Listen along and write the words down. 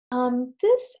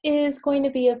This is going to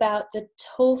be about the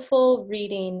TOEFL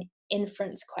Reading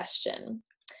Inference Question.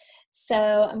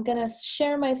 So I'm going to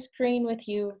share my screen with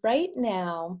you right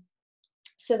now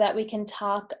so that we can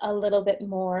talk a little bit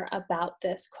more about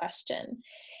this question.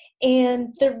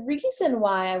 And the reason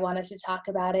why I wanted to talk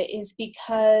about it is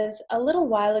because a little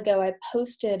while ago I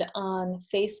posted on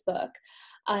Facebook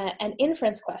an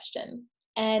inference question,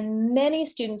 and many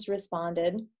students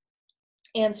responded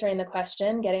answering the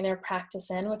question, getting their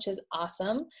practice in, which is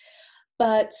awesome.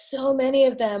 But so many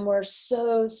of them were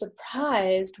so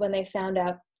surprised when they found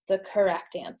out the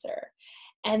correct answer.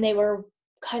 And they were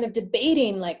kind of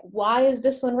debating, like, why is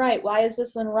this one right? Why is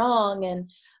this one wrong? And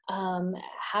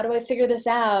how do I figure this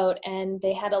out? And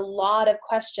they had a lot of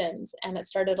questions, and it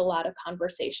started a lot of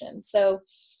conversation. So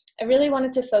I really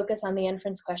wanted to focus on the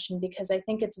inference question because I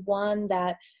think it's one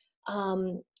that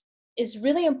is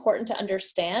really important to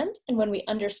understand. And when we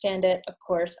understand it, of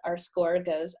course, our score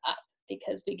goes up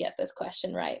because we get this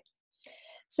question right.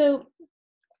 So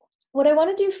what I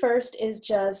want to do first is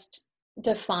just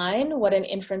define what an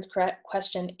inference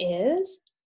question is,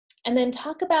 and then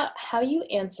talk about how you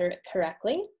answer it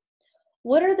correctly.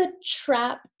 What are the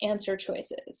trap answer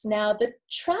choices? Now, the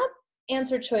trap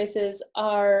answer choices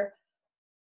are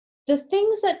the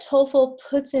things that TOEFL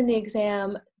puts in the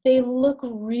exam. They look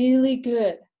really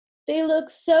good. They look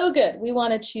so good. We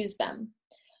want to choose them,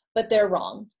 but they're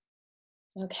wrong.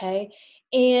 Okay?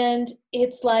 And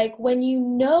it's like when you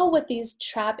know what these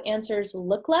trap answers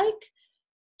look like,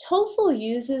 TOEFL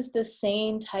uses the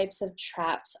same types of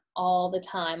traps all the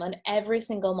time on every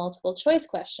single multiple choice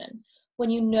question.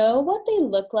 When you know what they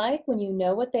look like, when you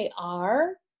know what they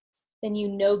are, then you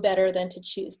know better than to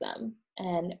choose them.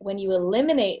 And when you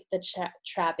eliminate the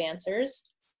trap answers,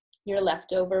 you're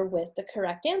left over with the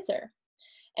correct answer.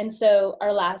 And so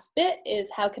our last bit is,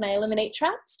 how can I eliminate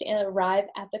traps to arrive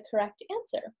at the correct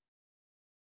answer?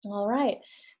 All right,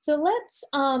 so let's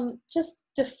just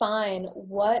define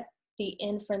what the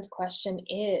inference question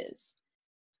is.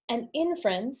 An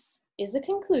inference is a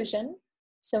conclusion.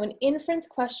 So an inference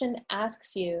question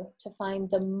asks you to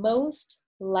find the most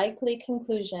likely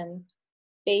conclusion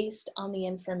based on the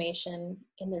information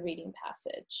in the reading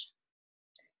passage.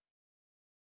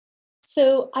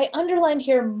 So I underlined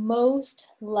here most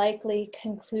likely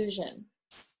conclusion,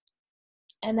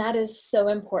 and that is so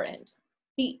important.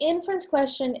 The inference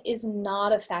question is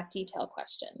not a fact detail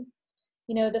question.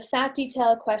 You know, the fact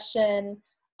detail question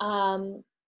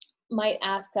might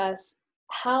ask us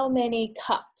how many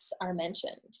cups are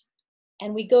mentioned.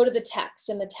 And we go to the text,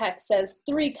 and the text says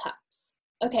 3 cups.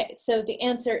 Okay, so the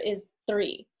answer is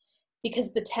 3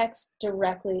 because the text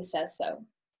directly says so.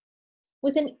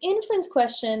 With an inference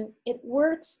question, it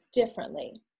works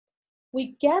differently.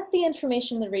 We get the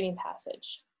information in the reading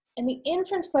passage, and the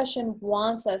inference question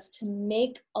wants us to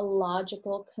make a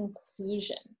logical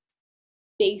conclusion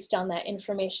based on that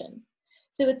information.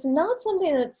 So it's not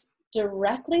something that's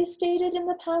directly stated in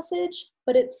the passage,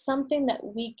 but it's something that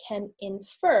we can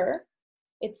infer.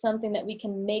 It's something that we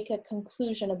can make a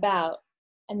conclusion about,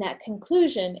 and that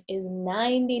conclusion is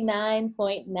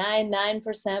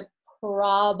 99.99%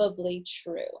 probably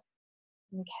true,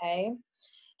 okay?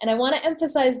 And I want to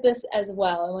emphasize this as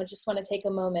well. I just want to take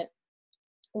a moment.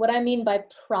 What I mean by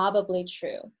probably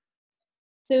true.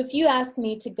 So if you ask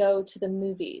me to go to the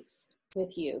movies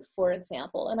with you, for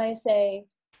example, and I say,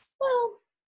 well,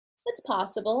 it's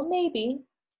possible, maybe.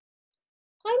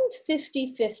 I'm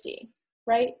 50-50,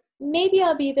 right? Maybe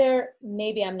I'll be there,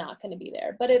 maybe I'm not going to be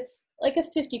there, but it's like a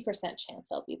 50%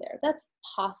 chance I'll be there. That's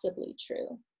possibly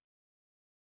true.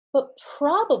 But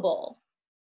probable,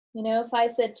 you know, if I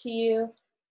said to you,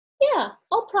 yeah,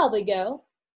 I'll probably go.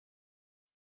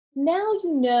 Now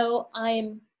you know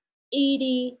I'm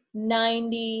 80,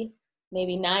 90,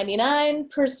 maybe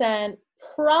 99%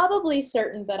 probably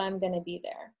certain that I'm going to be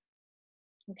there.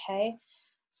 Okay?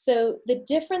 So the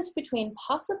difference between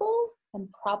possible and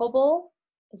probable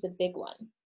is a big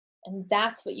one. And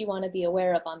that's what you want to be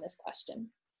aware of on this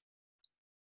question.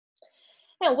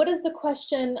 Now, what does the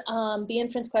question, the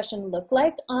inference question look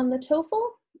like on the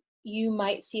TOEFL? You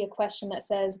might see a question that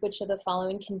says, which of the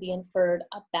following can be inferred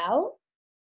about?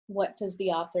 What does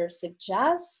the author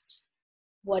suggest?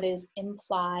 What is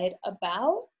implied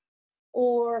about?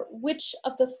 Or which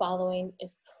of the following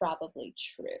is probably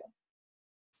true?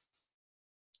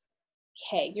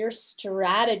 Okay, your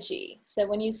strategy. So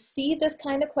when you see this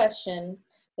kind of question,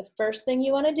 the first thing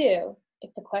you want to do,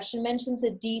 if the question mentions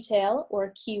a detail or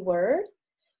a keyword,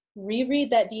 reread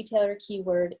that detail or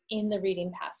keyword in the reading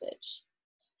passage.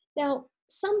 Now,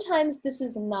 sometimes this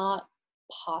is not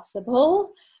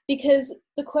possible because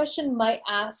the question might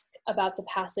ask about the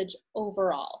passage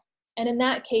overall. And in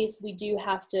that case, we do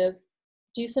have to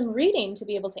do some reading to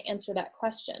be able to answer that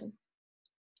question,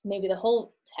 maybe the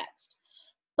whole text.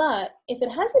 But if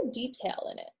it has a detail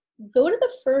in it, go to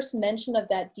the first mention of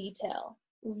that detail,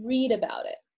 read about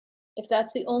it. If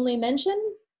that's the only mention,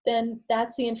 then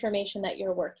that's the information that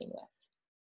you're working with.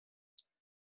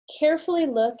 Carefully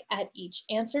look at each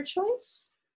answer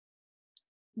choice.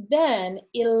 Then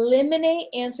eliminate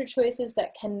answer choices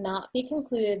that cannot be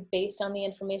concluded based on the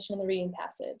information in the reading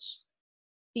passage.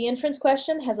 The inference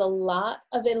question has a lot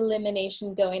of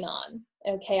elimination going on.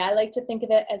 Okay, I like to think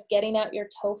of it as getting out your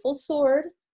TOEFL sword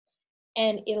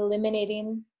and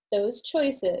eliminating those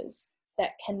choices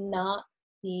that cannot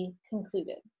be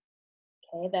concluded.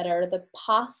 Okay, that are the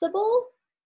possible,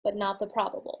 but not the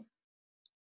probable.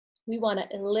 We want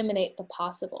to eliminate the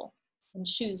possible and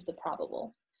choose the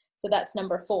probable. So that's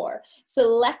number 4.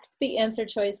 Select the answer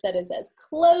choice that is as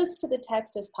close to the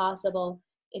text as possible.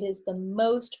 It is the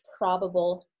most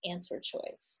probable answer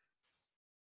choice.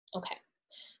 Okay,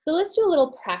 so let's do a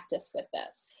little practice with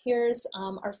this. Here's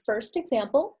our first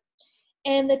example,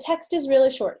 and the text is really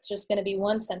short. It's just going to be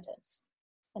one sentence.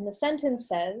 And the sentence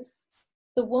says,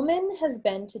 "The woman has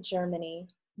been to Germany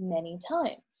many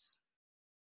times."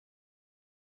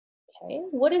 Okay,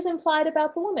 what is implied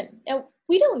about the woman? Now,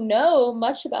 we don't know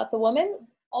much about the woman.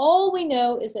 All we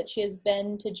know is that she has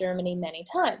been to Germany many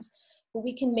times, but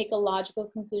we can make a logical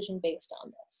conclusion based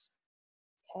on this.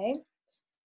 Okay,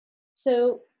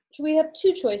 so we have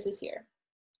 2 choices here.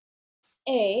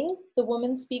 A, the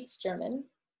woman speaks German.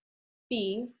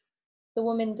 B, the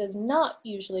woman does not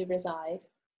usually reside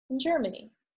in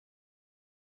Germany.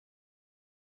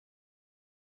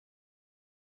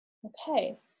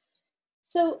 Okay,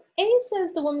 so A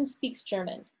says the woman speaks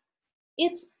German.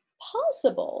 It's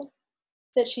possible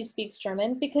that she speaks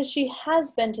German because she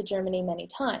has been to Germany many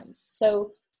times.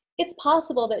 So it's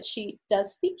possible that she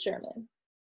does speak German.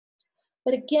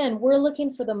 But again, we're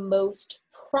looking for the most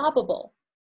probable.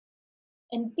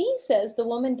 And B says the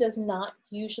woman does not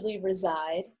usually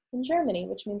reside in Germany,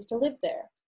 which means to live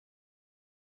there.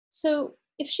 So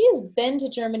if she has been to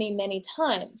Germany many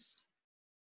times,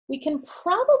 we can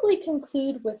probably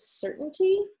conclude with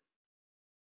certainty,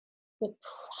 with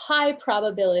high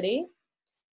probability,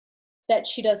 that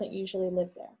she doesn't usually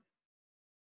live there.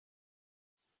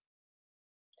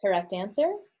 Correct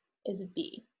answer is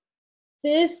B.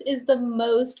 This is the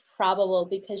most probable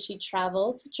because she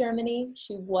traveled to Germany.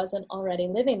 She wasn't already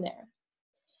living there.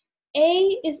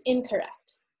 A is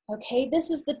incorrect. Okay, this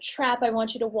is the trap I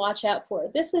want you to watch out for.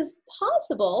 This is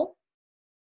possible,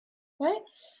 right?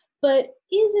 But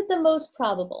is it the most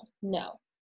probable? No.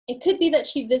 It could be that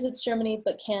she visits Germany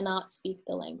but cannot speak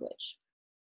the language.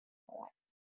 All right.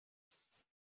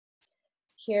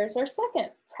 Here's our second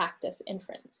practice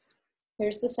inference.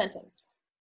 Here's the sentence.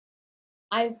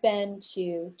 I've been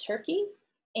to Turkey,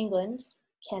 England,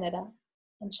 Canada,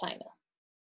 and China.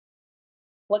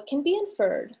 What can be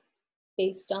inferred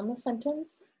based on the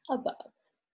sentence above?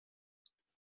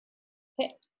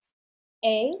 Okay.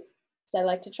 A, I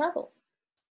like to travel.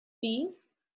 B,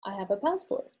 I have a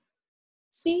passport.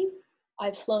 C,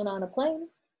 I've flown on a plane.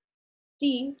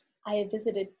 D, I have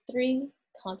visited 3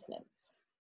 continents.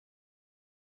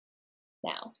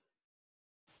 Now,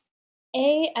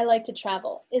 A, I like to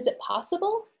travel. Is it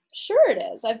possible? Sure it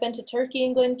is. I've been to Turkey,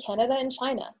 England, Canada, and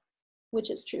China, which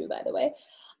is true, by the way.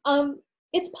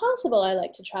 It's possible I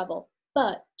like to travel,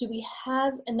 but do we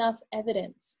have enough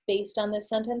evidence based on this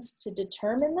sentence to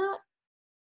determine that?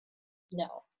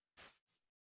 No.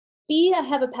 B, I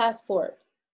have a passport.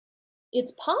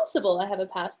 It's possible I have a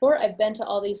passport. I've been to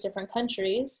all these different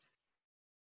countries,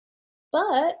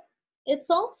 but it's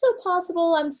also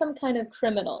possible I'm some kind of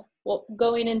criminal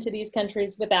going into these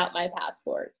countries without my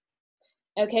passport.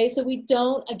 Okay, so we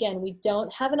don't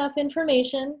have enough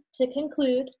information to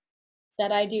conclude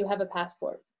that I do have a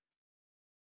passport.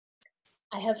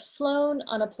 I have flown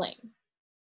on a plane.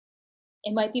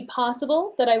 It might be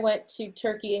possible that I went to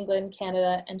Turkey, England,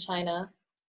 Canada, and China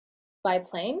by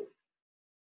plane,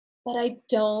 but I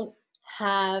don't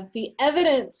have the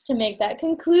evidence to make that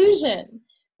conclusion,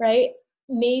 right?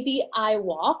 Maybe I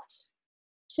walked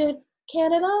to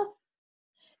Canada.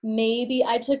 Maybe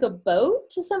I took a boat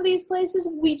to some of these places.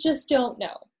 We just don't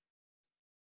know.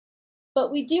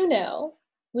 But we do know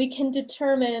we can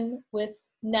determine with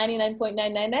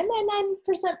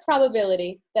 99.99999%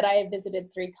 probability that I have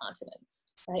visited 3 continents,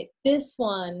 right? This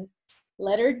one,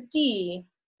 letter D,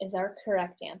 is our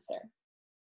correct answer.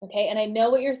 Okay, and I know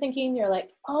what you're thinking. You're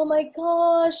like, oh my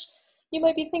gosh, you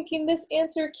might be thinking this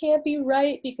answer can't be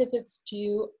right because it's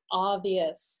too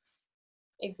obvious.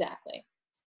 Exactly.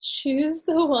 choose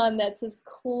the one that's as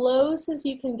close as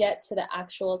you can get to the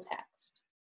actual text.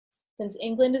 Since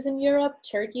England is in Europe,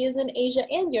 Turkey is in Asia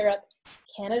and Europe,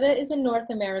 Canada is in North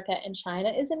America, and China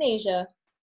is in Asia,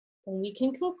 then we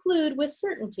can conclude with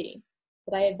certainty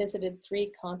that I have visited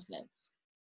 3 continents.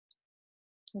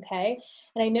 Okay,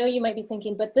 and I know you might be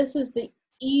thinking, but this is the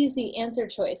easy answer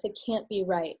choice. It can't be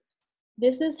right.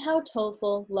 This is how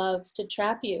TOEFL loves to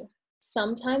trap you.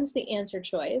 Sometimes the answer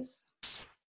choice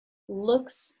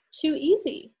looks too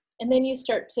easy, and then you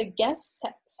start to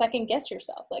second guess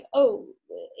yourself, like, oh,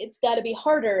 it's got to be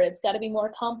harder, it's got to be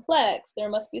more complex, there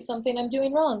must be something I'm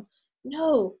doing wrong.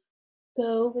 No,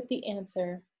 go with the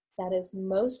answer that is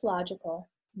most logical,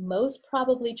 most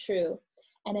probably true,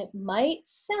 and it might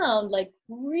sound like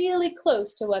really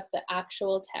close to what the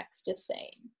actual text is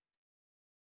saying.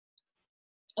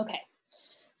 Okay.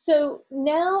 So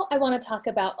now I want to talk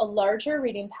about a larger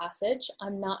reading passage.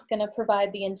 I'm not going to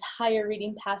provide the entire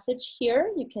reading passage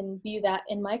here. You can view that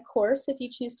in my course if you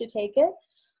choose to take it.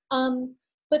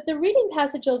 But the reading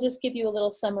passage, I'll just give you a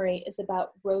little summary, is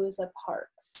about Rosa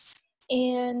Parks.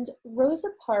 And Rosa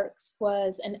Parks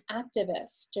was an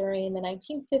activist during the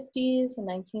 1950s and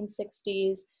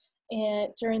 1960s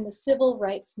and during the civil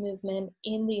rights movement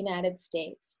in the United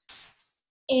States.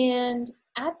 And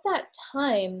at that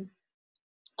time,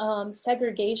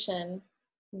 segregation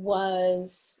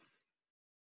was,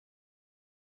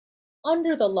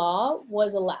 under the law,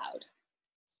 was allowed.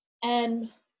 And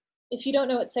if you don't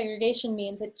know what segregation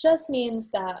means, it just means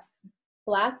that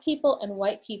Black people and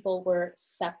white people were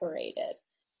separated.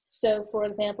 So for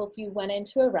example, if you went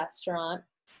into a restaurant,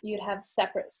 you'd have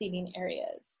separate seating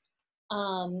areas.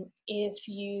 If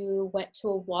you went to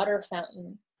a water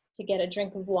fountain to get a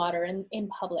drink of water in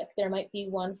public, there might be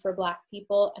one for Black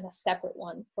people and a separate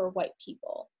one for white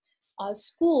people.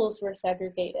 Schools were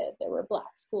segregated. There were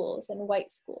Black schools and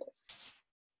white schools.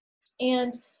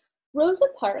 And Rosa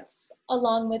Parks,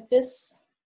 along with this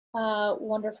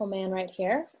wonderful man right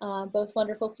here, both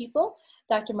wonderful people,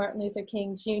 Dr. Martin Luther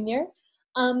King Jr.,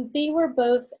 they were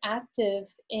both active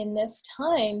in this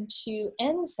time to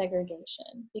end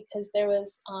segregation because there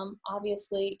was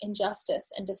obviously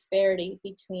injustice and disparity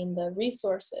between the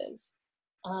resources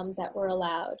that were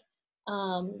allowed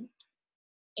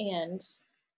and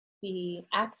the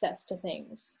access to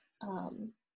things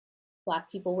Black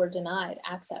people were denied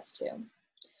access to.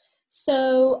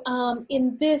 So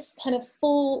in this kind of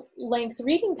full-length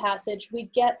reading passage,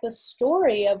 we get the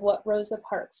story of what Rosa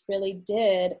Parks really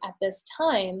did at this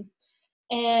time.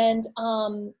 And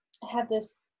I have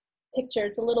this picture,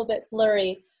 it's a little bit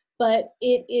blurry, but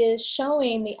it is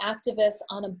showing the activists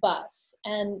on a bus.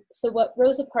 And so what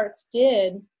Rosa Parks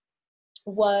did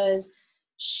was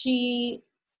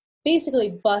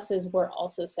basically buses were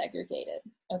also segregated,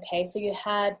 okay? So you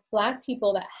had Black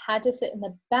people that had to sit in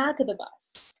the back of the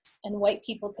bus, and white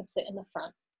people could sit in the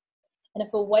front. And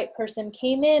if a white person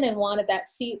came in and wanted that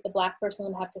seat, the Black person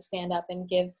would have to stand up and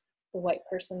give the white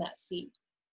person that seat.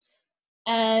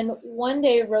 And one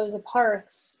day, Rosa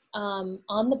Parks,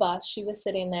 on the bus, she was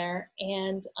sitting there,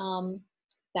 and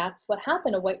that's what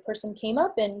happened. A white person came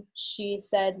up and she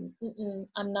said,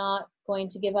 I'm not going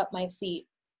to give up my seat.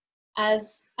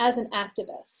 As an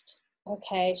activist,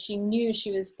 okay, she knew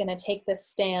she was going to take this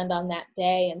stand on that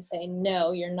day and say,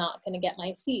 no, you're not going to get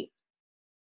my seat.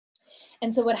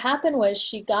 And so what happened was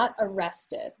she got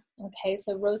arrested, okay,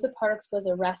 so Rosa Parks was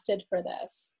arrested for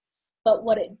this. But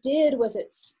what it did was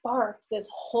it sparked this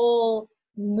whole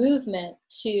movement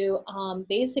to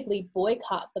basically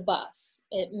boycott the bus.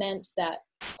 It meant that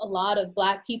a lot of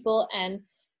Black people and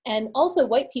also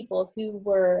white people who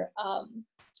were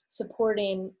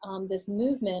supporting this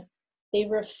movement, they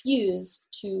refused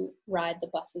to ride the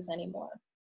buses anymore.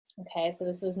 Okay, so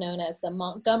this was known as the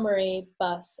Montgomery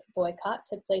bus boycott,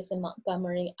 took place in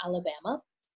Montgomery, Alabama.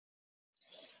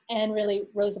 And really,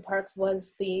 Rosa Parks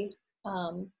was the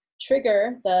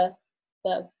trigger, the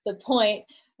point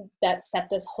that set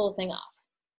this whole thing off.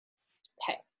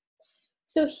 Okay,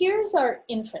 so here's our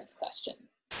inference question.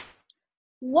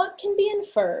 What can be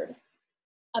inferred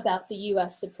about the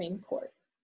US Supreme Court?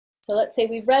 So let's say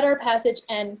we've read our passage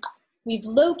and we've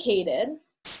located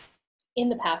in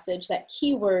the passage that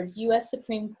keyword US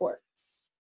Supreme Court.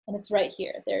 And it's right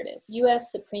here, there it is,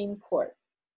 US Supreme Court.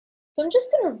 So I'm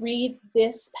just going to read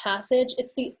this passage.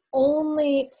 It's the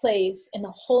only place in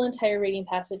the whole entire reading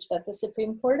passage that the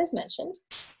Supreme Court is mentioned.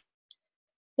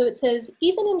 So it says,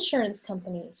 even insurance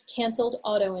companies canceled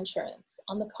auto insurance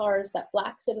on the cars that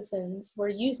Black citizens were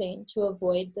using to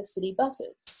avoid the city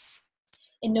buses.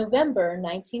 In November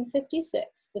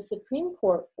 1956, the Supreme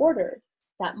Court ordered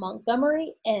that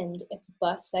Montgomery end its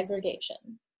bus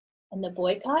segregation. and the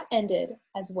boycott ended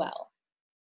as well.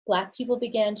 Black people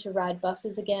began to ride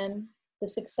buses again. The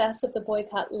success of the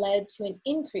boycott led to an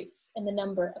increase in the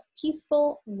number of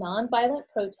peaceful, nonviolent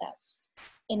protests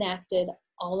enacted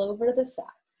all over the South.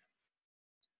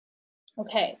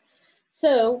 Okay,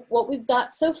 so what we've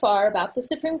got so far about the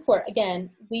Supreme Court, again,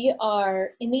 we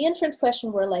are, in the inference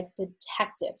question, we're like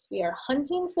detectives. We are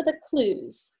hunting for the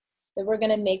clues that we're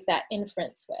gonna make that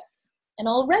inference with. And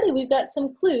already we've got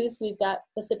some clues. We've got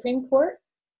the Supreme Court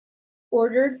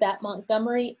ordered that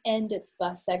Montgomery end its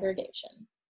bus segregation.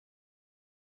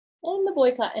 And the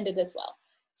boycott ended as well.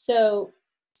 So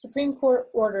Supreme Court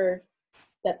ordered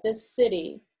that this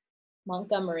city,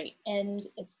 Montgomery, end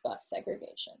its bus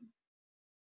segregation.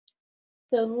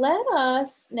 So let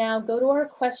us now go to our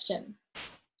question.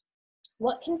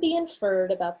 What can be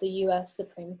inferred about the US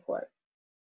Supreme Court?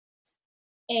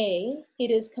 A,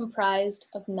 it is comprised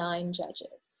of 9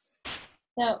 judges.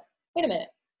 Now, wait a minute.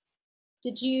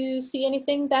 Did you see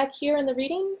anything back here in the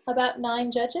reading about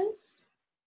 9 judges?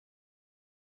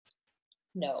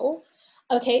 No.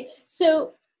 Okay,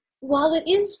 so while it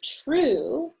is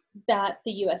true that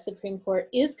the US Supreme Court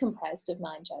is comprised of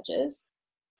 9 judges,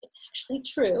 it's actually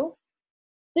true.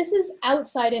 This is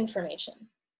outside information.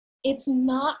 It's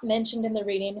not mentioned in the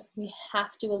reading. We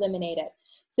have to eliminate it.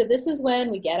 So this is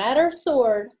when we get out our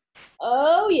sword.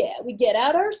 Oh yeah, we get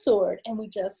out our sword and we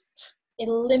just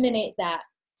eliminate that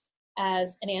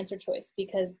as an answer choice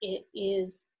because it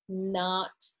is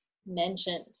not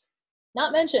mentioned.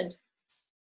 Not mentioned.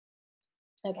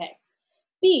 Okay.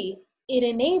 B, it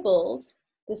enabled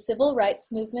the civil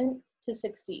rights movement to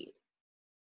succeed.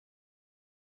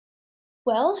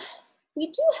 Well, we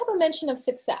do have a mention of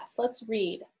success. Let's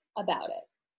read about it.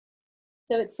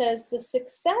 So it says, the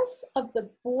success of the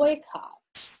boycott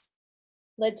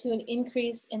led to an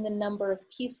increase in the number of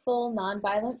peaceful,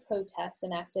 nonviolent protests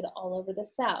enacted all over the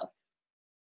South.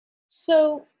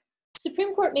 So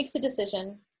Supreme Court makes a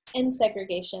decision, end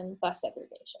segregation, bus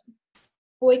segregation.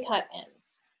 Boycott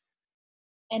ends.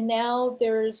 And now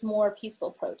there's more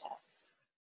peaceful protests.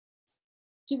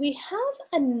 Do we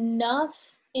have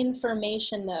enough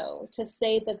information, though, to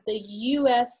say that the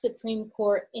US Supreme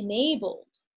Court enabled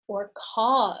or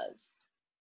caused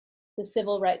the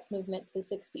civil rights movement to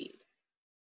succeed?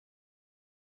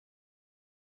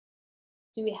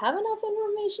 Do we have enough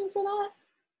information for that?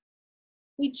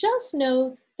 We just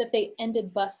know that they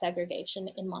ended bus segregation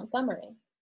in Montgomery.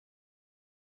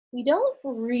 We don't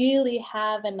really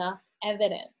have enough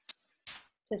evidence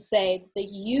to say the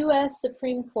US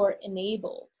Supreme Court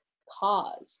enabled,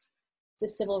 caused the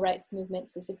civil rights movement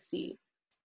to succeed.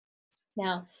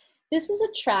 Now, this is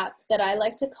a trap that I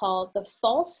like to call the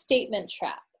false statement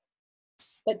trap.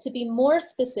 But to be more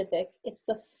specific, it's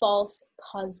the false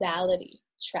causality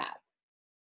trap.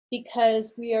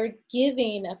 Because we are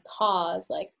giving a cause,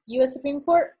 like US Supreme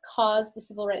Court caused the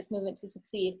civil rights movement to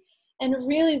succeed. And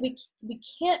really, we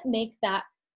can't make that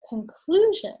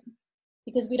conclusion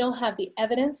because we don't have the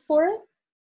evidence for it.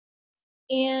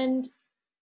 And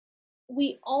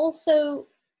we also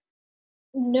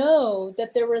know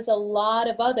that there was a lot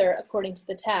of other, according to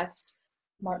the text,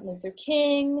 Martin Luther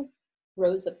King,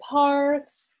 Rosa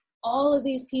Parks, all of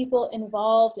these people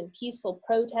involved in peaceful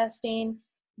protesting.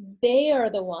 They are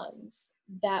the ones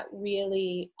that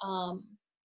really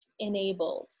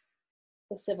enabled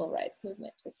the civil rights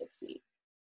movement to succeed,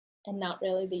 and not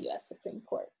really the US Supreme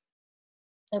Court.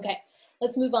 Okay,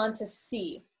 let's move on to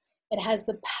C. It has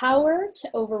the power to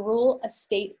overrule a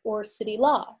state or city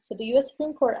law. So the US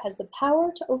Supreme Court has the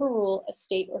power to overrule a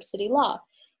state or city law.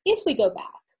 If we go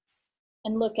back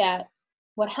and look at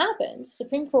what happened,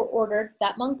 Supreme Court ordered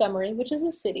that Montgomery, which is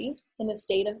a city in the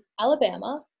state of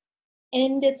Alabama,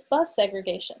 end its bus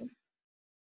segregation.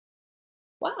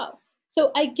 Wow.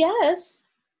 So I guess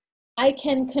I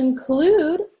can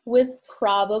conclude with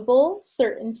probable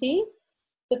certainty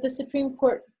that the Supreme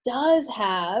Court does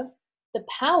have the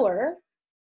power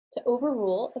to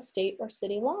overrule a state or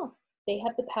city law. They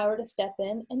have the power to step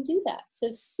in and do that.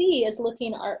 So C is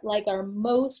looking like our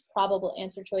most probable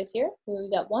answer choice here. We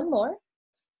got one more.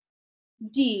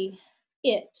 D,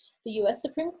 the US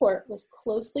Supreme Court, was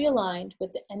closely aligned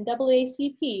with the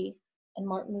NAACP and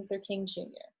Martin Luther King Jr.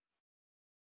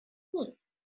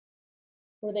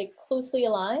 Were they closely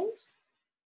aligned?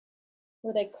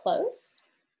 Were they close?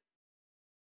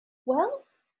 Well,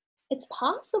 it's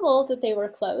possible that they were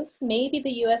close. Maybe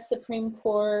the US Supreme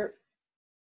Court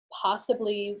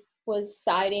possibly was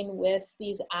siding with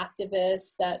these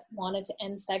activists that wanted to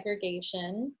end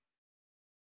segregation.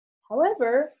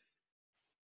 However,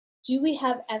 do we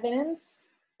have evidence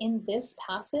in this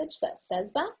passage that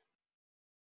says that?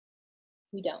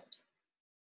 We don't.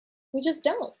 We just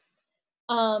don't.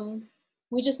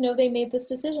 We just know they made this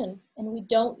decision, and we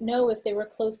don't know if they were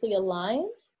closely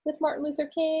aligned with Martin Luther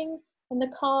King and the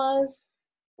cause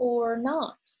or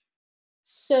not.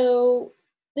 So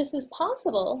this is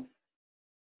possible,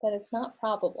 but it's not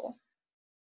probable.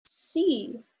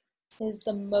 C is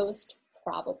the most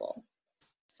probable.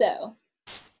 So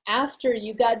after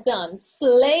you got done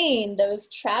slaying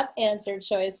those trap answer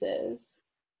choices,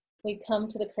 we come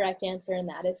to the correct answer, and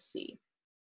that is C.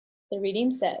 The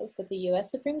reading says that the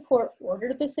U.S. Supreme Court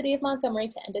ordered the city of Montgomery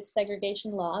to end its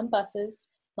segregation law on buses.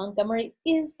 Montgomery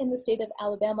is in the state of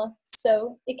Alabama,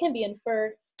 so it can be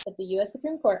inferred that the U.S.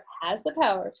 Supreme Court has the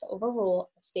power to overrule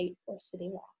a state or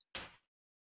city law.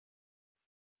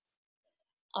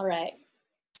 All right,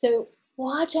 so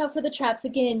watch out for the traps.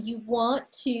 Again, you want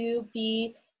to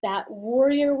be that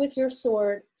warrior with your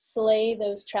sword, slay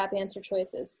those trap answer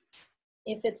choices.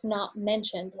 If it's not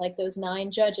mentioned, like those 9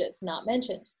 judges, not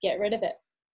mentioned, get rid of it.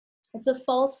 It's a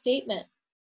false statement.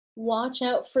 Watch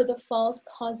out for the false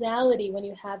causality when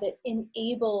you have it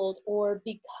enabled or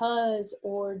because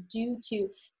or due to.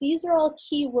 These are all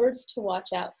key words to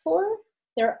watch out for.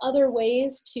 There are other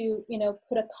ways to,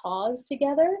 put a cause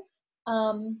together.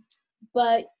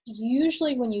 But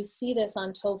usually when you see this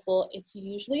on TOEFL, it's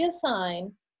usually a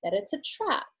sign that it's a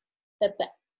trap, that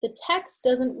the text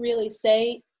doesn't really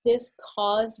say this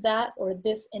caused that or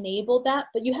this enabled that,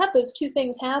 but you have those 2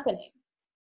 things happening,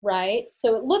 right?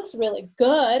 So it looks really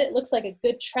good. It looks like a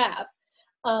good trap.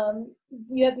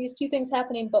 You have these 2 things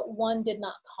happening, but one did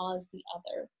not cause the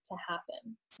other to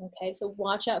happen, okay? So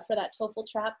watch out for that TOEFL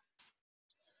trap.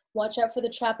 Watch out for the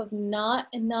trap of not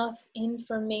enough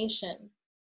information.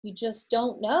 You just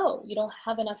don't know. You don't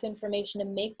have enough information to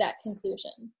make that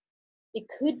conclusion. It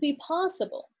could be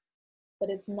possible, but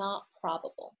it's not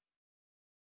probable.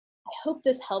 I hope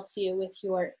this helps you with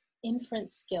your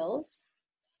inference skills.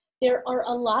 There are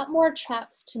a lot more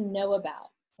traps to know about,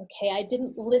 okay? I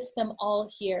didn't list them all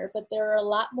here, but there are a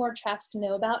lot more traps to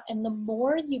know about, and the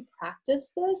more you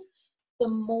practice this, the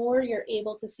more you're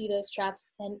able to see those traps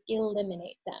and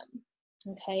eliminate them,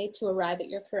 okay, to arrive at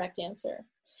your correct answer.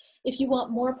 If you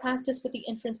want more practice with the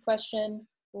inference question,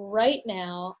 right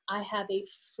now I have a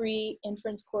free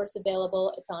inference course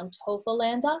available. It's on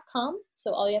TOEFLland.com.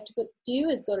 So all you have to do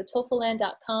is go to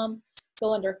TOEFLland.com,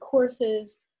 go under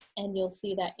courses, and you'll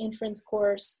see that inference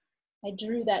course. I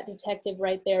drew that detective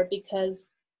right there because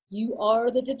you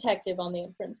are the detective on the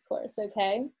inference course,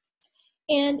 okay?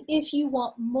 And if you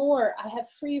want more, I have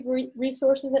free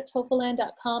resources at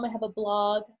TOEFLland.com. I have a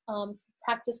blog,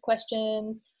 practice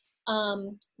questions,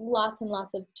 lots and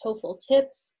lots of TOEFL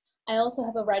tips. I also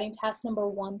have a writing task number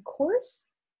 1 course.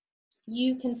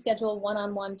 You can schedule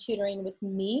one-on-one tutoring with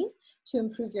me to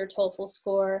improve your TOEFL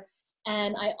score.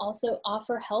 And I also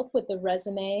offer help with the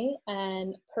resume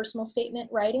and personal statement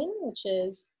writing, which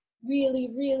is really,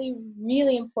 really,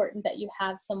 really important that you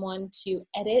have someone to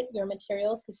edit your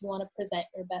materials because you want to present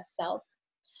your best self.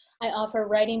 I offer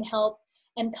writing help,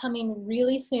 and coming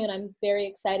really soon, I'm very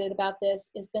excited about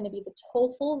this, is going to be the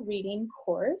TOEFL Reading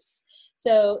course.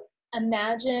 So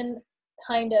imagine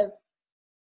kind of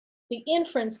the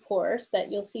inference course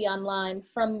that you'll see online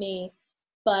from me,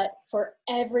 but for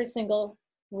every single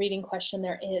reading question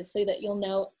there is, so that you'll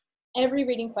know every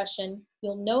reading question,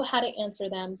 you'll know how to answer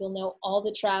them, you'll know all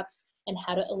the traps and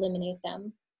how to eliminate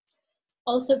them.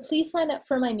 Also, please sign up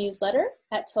for my newsletter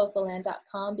at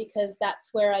TOEFLland.com because that's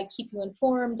where I keep you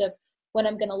informed of when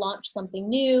I'm going to launch something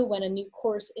new, when a new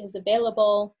course is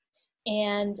available.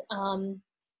 And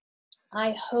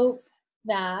I hope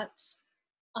that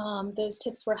those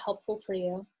tips were helpful for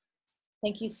you.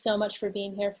 Thank you so much for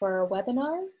being here for our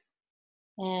webinar,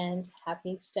 and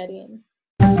happy studying.